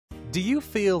Do you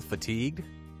feel fatigued?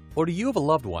 Or do you have a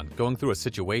loved one going through a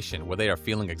situation where they are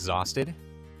feeling exhausted?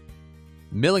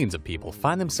 Millions of people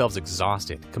find themselves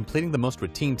exhausted completing the most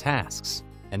routine tasks,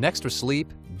 and extra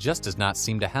sleep just does not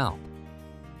seem to help.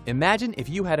 Imagine if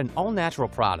you had an all-natural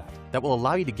product that will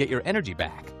allow you to get your energy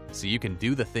back so you can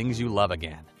do the things you love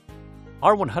again.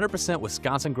 Our 100%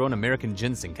 Wisconsin-grown American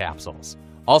Ginseng capsules,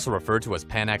 also referred to as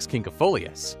Panax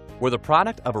Quinquefolius, were the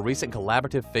product of a recent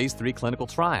collaborative Phase 3 clinical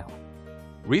trial.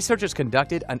 Researchers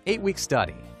conducted an 8-week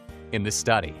study. In this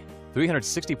study,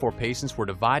 364 patients were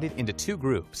divided into two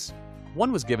groups.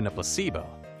 One was given a placebo.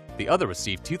 The other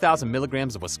received 2,000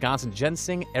 milligrams of Wisconsin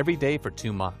ginseng every day for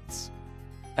 2 months.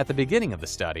 At the beginning of the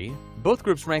study, both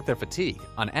groups ranked their fatigue,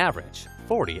 on average,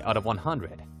 40 out of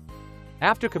 100.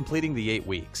 After completing the 8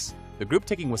 weeks, the group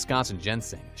taking Wisconsin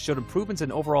ginseng showed improvements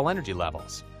in overall energy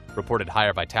levels, reported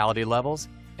higher vitality levels,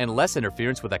 and less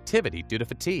interference with activity due to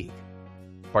fatigue.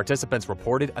 Participants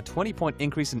reported a 20-point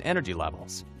increase in energy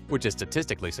levels, which is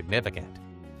statistically significant.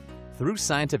 Through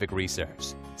scientific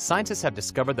research, scientists have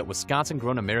discovered that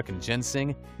Wisconsin-grown American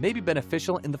ginseng may be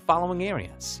beneficial in the following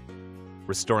areas: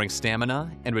 restoring stamina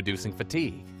and reducing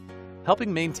fatigue,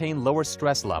 helping maintain lower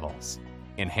stress levels,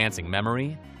 enhancing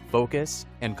memory, focus,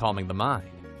 and calming the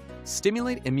mind,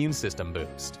 stimulate immune system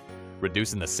boost,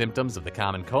 reducing the symptoms of the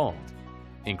common cold,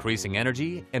 increasing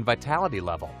energy and vitality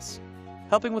levels,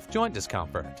 helping with joint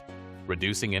discomfort,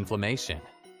 reducing inflammation,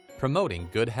 promoting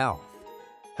good health,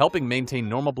 helping maintain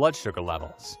normal blood sugar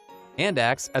levels, and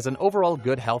acts as an overall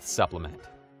good health supplement.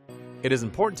 It is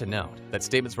important to note that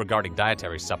statements regarding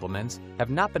dietary supplements have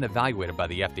not been evaluated by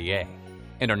the FDA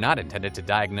and are not intended to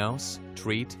diagnose,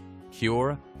 treat,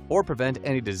 cure, or prevent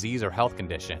any disease or health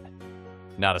condition.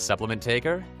 Not a supplement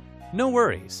taker? No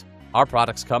worries. Our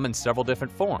products come in several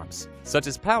different forms, such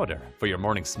as powder for your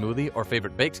morning smoothie or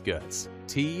favorite baked goods,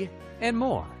 tea, and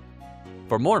more.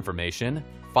 For more information,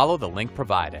 follow the link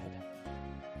provided.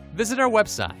 Visit our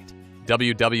website,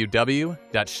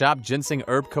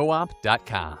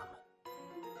 www.shopginsengherbcoop.com.